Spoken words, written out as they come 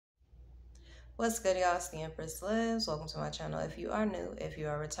What's good, y'all? It's the Empress Lives. Welcome to my channel. If you are new, if you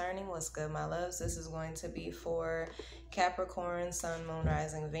are returning, what's good, my loves? This is going to be for Capricorn, Sun, Moon,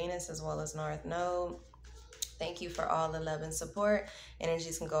 Rising, Venus, as well as North Node. Thank you for all the love and support.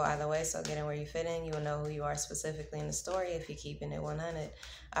 Energies can go either way, so get in where you fit in. You will know who you are specifically in the story if you're keeping it 100.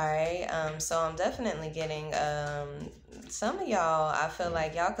 All right, so I'm definitely getting some of y'all, I feel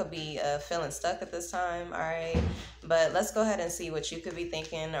like y'all could be feeling stuck at this time, all right? But let's go ahead and see what you could be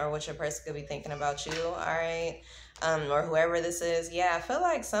thinking or what your person could be thinking about you, all right? Or whoever this is. Yeah, I feel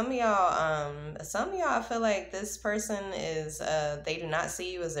like some of y'all, I feel like this person is, they do not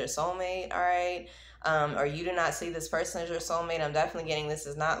see you as their soulmate, all right? Or you do not see this person as your soulmate. I'm definitely getting this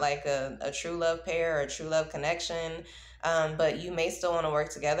is not like a true love pair or a true love connection. But you may still want to work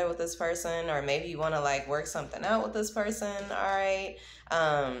together with this person, or maybe you want to like work something out with this person, all right?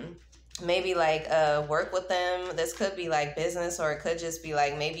 Maybe like work with them. This could be like business, or it could just be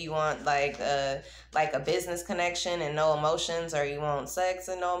like maybe you want like a business connection and no emotions, or you want sex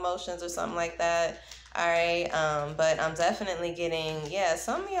and no emotions or something like that. All right, but I'm definitely getting, yeah,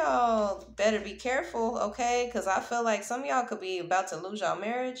 some of y'all better be careful, okay? Because I feel like some of y'all could be about to lose y'all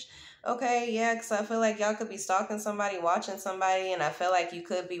marriage, okay? Yeah, because I feel like y'all could be stalking somebody, watching somebody, and I feel like you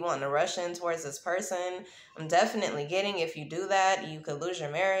could be wanting to rush in towards this person. I'm definitely getting, if you do that, you could lose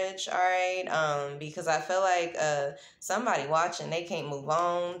your marriage, all right? Because I feel like somebody watching, they can't move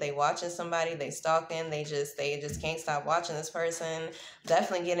on. They watching somebody, they stalking, they just can't stop watching this person.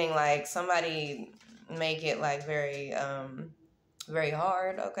 Definitely getting like somebody make it like very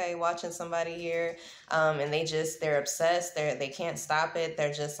hard, okay, watching somebody here, and they're obsessed, they can't stop it.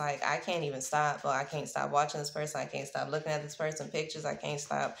 They're just like, I can't even stop, but I can't stop watching this person, I can't stop looking at this person pictures, I can't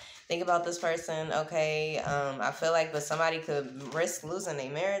stop think about this person, okay? I feel like, but somebody could risk losing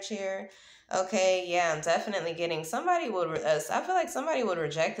their marriage here. Okay, yeah, I'm definitely getting somebody would, I feel like somebody would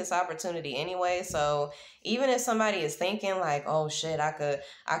reject this opportunity anyway. So even if somebody is thinking like, oh shit, I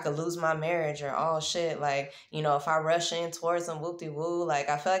could lose my marriage, or oh shit, like, you know, if I rush in towards them, whoop-de-woo, like,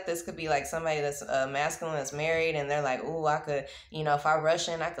 I feel like this could be like somebody that's masculine, that's married, and they're like, ooh, I could, you know, if I rush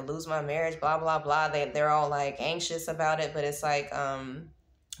in, I could lose my marriage, blah, blah, blah. They're all like anxious about it, but it's like,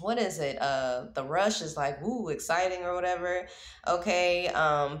 what is it? The rush is like, woo, exciting or whatever. Okay.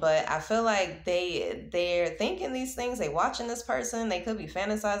 But I feel like they're thinking these things, they watching this person, they could be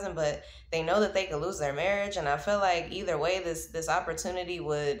fantasizing, but they know that they could lose their marriage. And I feel like either way, this opportunity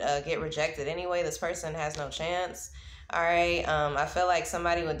would get rejected anyway. This person has no chance. All right. I feel like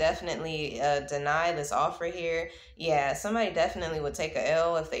somebody would definitely deny this offer here. Yeah, somebody definitely would take a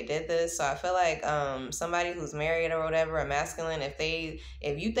L if they did this. So I feel like somebody who's married or whatever, a masculine,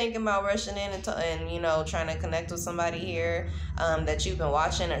 if you thinking about rushing in and you know, trying to connect with somebody here that you've been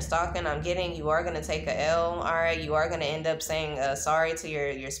watching or stalking, I'm getting you are gonna take a L. All right, you are gonna end up saying sorry to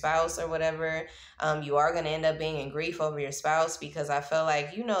your spouse or whatever. You are going to end up being in grief over your spouse, because I feel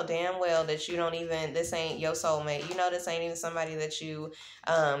like you know damn well that you don't even, this ain't your soulmate. You know, this ain't even somebody that you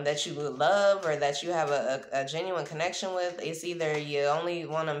would love, or that you have a genuine connection with. It's either you only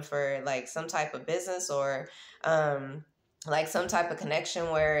want them for like some type of business, or like some type of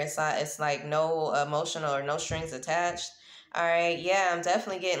connection where it's like no emotional or no strings attached. All right, yeah, I'm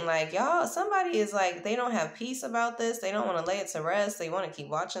definitely getting like, y'all, somebody is like, they don't have peace about this. They don't want to lay it to rest. They want to keep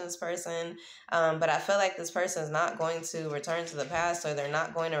watching this person. But I feel like this person is not going to return to the past, or they're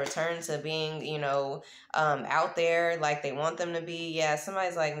not going to return to being, you know, out there like they want them to be. Yeah,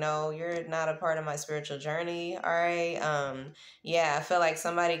 somebody's like, no, you're not a part of my spiritual journey. All right. Yeah, I feel like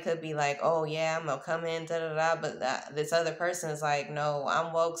somebody could be like, oh yeah, I'm gonna come in, da da da. But this other person is like, no,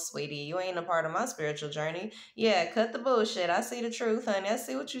 I'm woke, sweetie. You ain't a part of my spiritual journey. Yeah, cut the bullshit. I see the truth, honey. I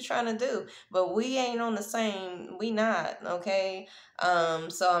see what you're trying to do. But we ain't on the same, we not, okay?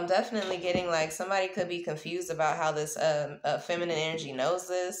 So I'm definitely getting like somebody could be confused about how this feminine energy knows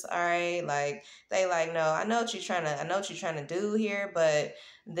this, all right? Like they like, no, I know what you're trying to do here, but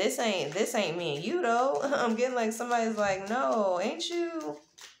this ain't me and you though. I'm getting like somebody's like, no, ain't you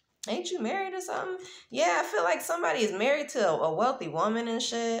married or something? Yeah, I feel like somebody is married to a wealthy woman and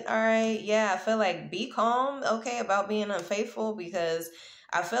shit. All right. Yeah, I feel like be calm, okay, about being unfaithful, because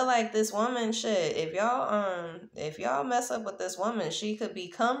I feel like this woman, shit, if y'all mess up with this woman, she could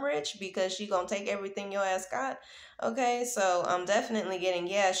become rich, because she gonna take everything your ass got. Okay, so I'm definitely getting,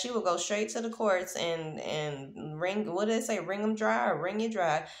 yeah, she will go straight to the courts and wring, what did they say, wring them dry or wring you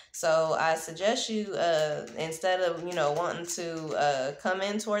dry. So I suggest you, instead of, you know, wanting to come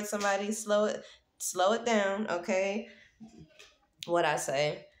in towards somebody, slow it down, okay? What I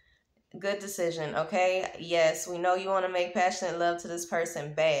say. Good decision, okay? Yes, we know you want to make passionate love to this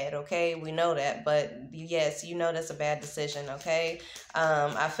person bad, okay? We know that, but yes, you know that's a bad decision, okay?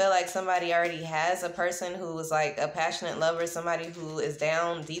 I feel like somebody already has a person who is like a passionate lover, somebody who is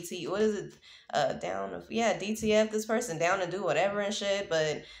down what is it? DTF this person down to do whatever and shit,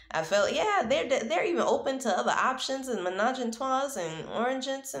 but I felt they're even open to other options and menage a trois and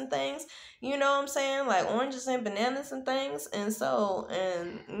oranges and things. You know what I'm saying? Like oranges and bananas and things. And so,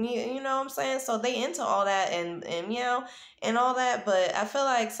 and you know what I'm saying? So they into all that and and all that. But I feel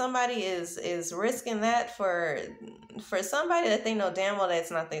like somebody is risking that for somebody that they know damn well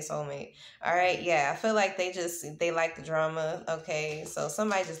that's not their soulmate. All right. Yeah. I feel like they like the drama. Okay. So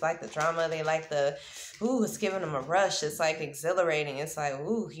somebody just like the drama. They like it's giving them a rush. It's like exhilarating. It's like,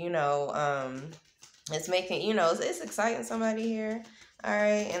 it's making, it's exciting somebody here, all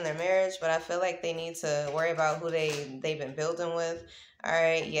right, in their marriage, but I feel like they need to worry about who they've been building with. All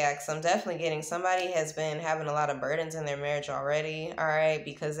right, yeah, because I'm definitely getting somebody has been having a lot of burdens in their marriage already, all right,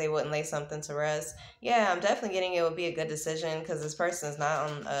 because they wouldn't lay something to rest. Yeah, I'm definitely getting it would be a good decision because this person is not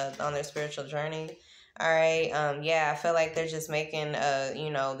on their spiritual journey. All right. Yeah, I feel like they're just making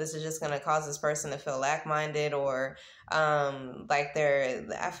this is just gonna cause this person to feel lack-minded or I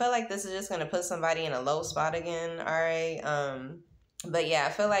feel like this is just gonna put somebody in a low spot again. All right. But yeah, I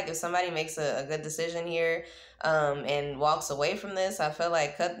feel like if somebody makes a good decision here, and walks away from this, I feel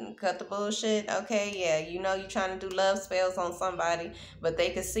like cut the bullshit. Okay, yeah, you trying to do love spells on somebody, but they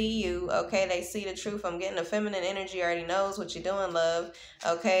can see you. Okay, they see the truth. I'm getting a feminine energy already knows what you're doing, love.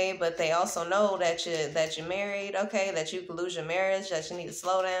 Okay, but they also know that you're married. Okay, that you could lose your marriage. That you need to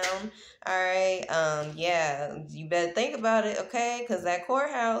slow down. All right. Yeah, you better think about it. Okay, because that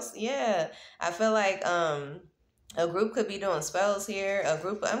courthouse. Yeah, I feel like a group could be doing spells here.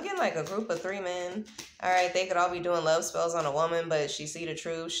 I'm getting like a group of 3 men. All right, they could all be doing love spells on a woman, but she see the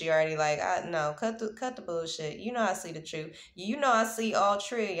truth. She already like, no, cut the bullshit. I see the truth. I see all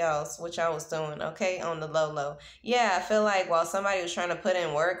 3 of y'all, what y'all was doing, okay, on the low. Yeah, I feel like while somebody was trying to put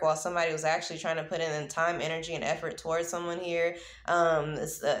in work, while somebody was actually trying to put in time, energy, and effort towards someone here, I'm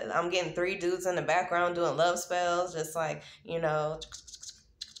getting 3 dudes in the background doing love spells, just like,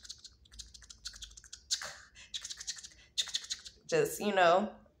 just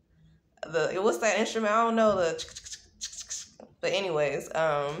what's that instrument? I don't know but anyways,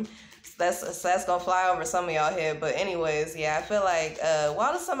 that's gonna fly over some of y'all head. But anyways, yeah, I feel like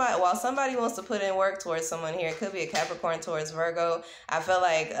while somebody wants to put in work towards someone here, it could be a Capricorn towards Virgo. I feel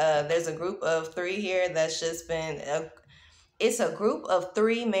like there's a group of 3 here that's just been it's a group of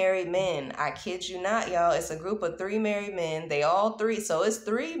 3 married men. I kid you not, y'all. It's a group of 3 married men. They all 3. So it's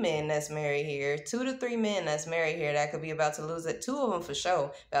 3 men that's married here. 2 to 3 men that's married here that could be about to lose it. 2 of them for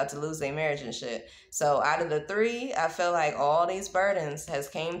sure about to lose their marriage and shit. So out of the 3, I feel like all these burdens has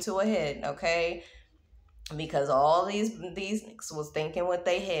came to a head, okay? Because all these niggas was thinking what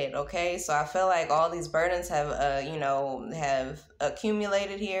they had, okay? So I feel like all these burdens have have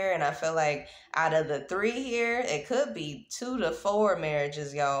accumulated here, and I feel like out of the 3 here, it could be 2 to 4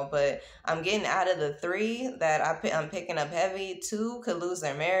 marriages, y'all, but I'm getting out of the 3 that I'm picking up heavy. 2 could lose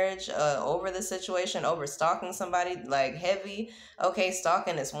their marriage over the situation, over stalking somebody like heavy, okay,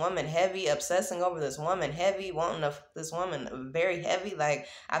 stalking this woman heavy, obsessing over this woman heavy, wanting this woman very heavy. Like,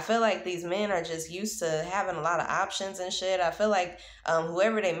 I feel like these men are just used to having a lot of options and shit. I feel like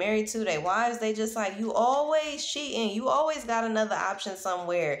whoever they married to, their wives, they just like, you always cheating. You always got another option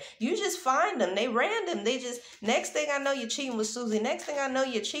somewhere. You just find them. They random. They just, next thing I know, you're cheating with Susie. Next thing I know,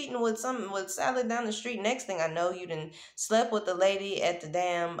 you're cheating with Sally down the street. Next thing I know, you done slept with the lady at the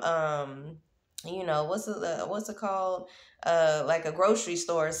damn, what's it called? Like a grocery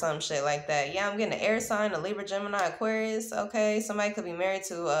store or some shit like that. Yeah, I'm getting an air sign, a Libra, Gemini, Aquarius. Okay, somebody could be married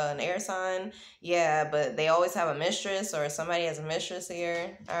to an air sign. Yeah, but they always have a mistress, or somebody has a mistress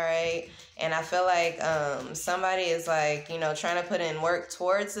here. All right, and I feel like somebody is like, trying to put in work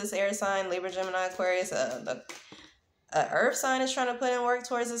towards this air sign, Libra, Gemini, Aquarius. The earth sign is trying to put in work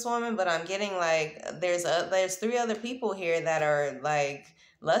towards this woman, but I'm getting like there's 3 other people here that are like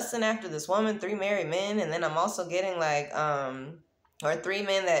lusting after this woman, 3 married men, and then I'm also getting like or 3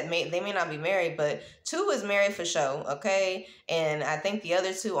 men that they may not be married, but 2 is married for sure, okay? And I think the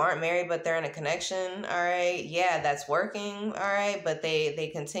other 2 aren't married, but they're in a connection, all right? Yeah, that's working, all right? But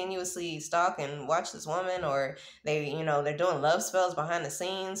they continuously stalk and watch this woman, or they're doing love spells behind the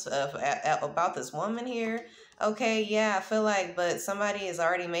scenes about this woman here. Okay, yeah, I feel like, but somebody has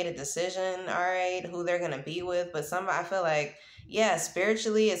already made a decision, all right, who they're gonna be with. But I feel like, yeah,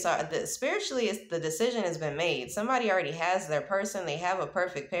 spiritually, spiritually, it's the decision has been made. Somebody already has their person. They have a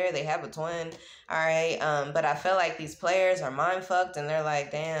perfect pair. They have a twin. All right. But I feel like these players are mind fucked, and they're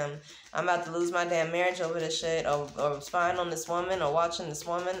like, damn, I'm about to lose my damn marriage over this shit, or spying on this woman, or watching this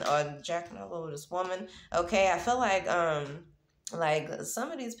woman, or jacking all over this woman. Okay, I feel like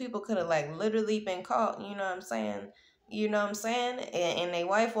some of these people could have like literally been caught. You know what I'm saying? You know what I'm saying? And they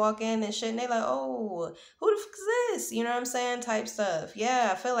wife walk in and shit, and they like, oh, who the fuck is this? You know what I'm saying? Type stuff. Yeah,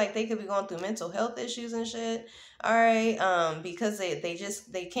 I feel like they could be going through mental health issues and shit. All right, because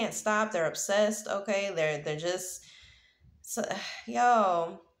they can't stop. They're obsessed. Okay, they're just so,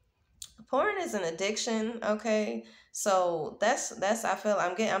 yo. Porn is an addiction, okay? So that's I feel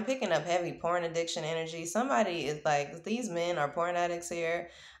I'm picking up heavy porn addiction energy. Somebody is like, these men are porn addicts here.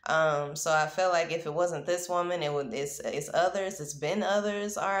 So I feel like if it wasn't this woman, it's others. It's been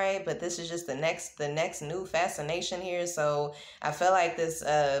others, all right. But this is just the next new fascination here. So I feel like this.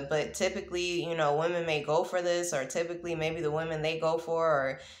 But typically, you know, women may go for this, or typically maybe the women they go for,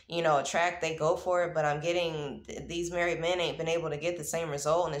 or you know, attract they go for it. But I'm getting these married men ain't been able to get the same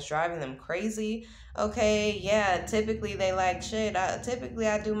result, and it's driving them crazy. Okay, yeah, typically they like shit. Typically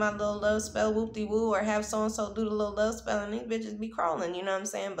I do my little love spell whoop-de-woo, or have so-and-so do the little love spell, and these bitches be crawling, you know what I'm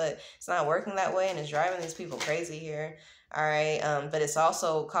saying? But it's not working that way, and it's driving these people crazy here. All right, but it's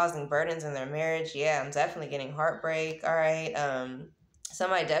also causing burdens in their marriage. Yeah, I'm definitely getting heartbreak. All right,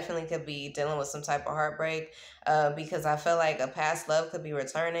 somebody definitely could be dealing with some type of heartbreak, because I feel like a past love could be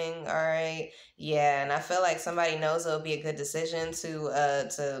returning. All right, yeah, and I feel like somebody knows it'll be a good decision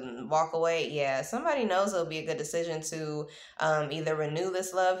to walk away. Yeah, somebody knows it'll be a good decision to either renew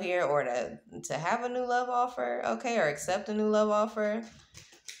this love here, or to have a new love offer, okay, or accept a new love offer.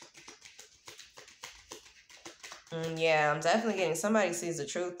 Yeah, I'm definitely getting somebody sees the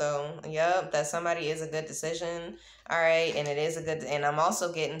truth though. Yep, that somebody is a good decision. All right, and it is a good, and I'm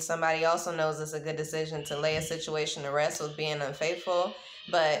also getting somebody also knows it's a good decision to lay a situation to rest with being unfaithful.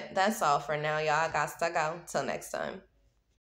 But that's all for now, y'all. I got to go. Till next time.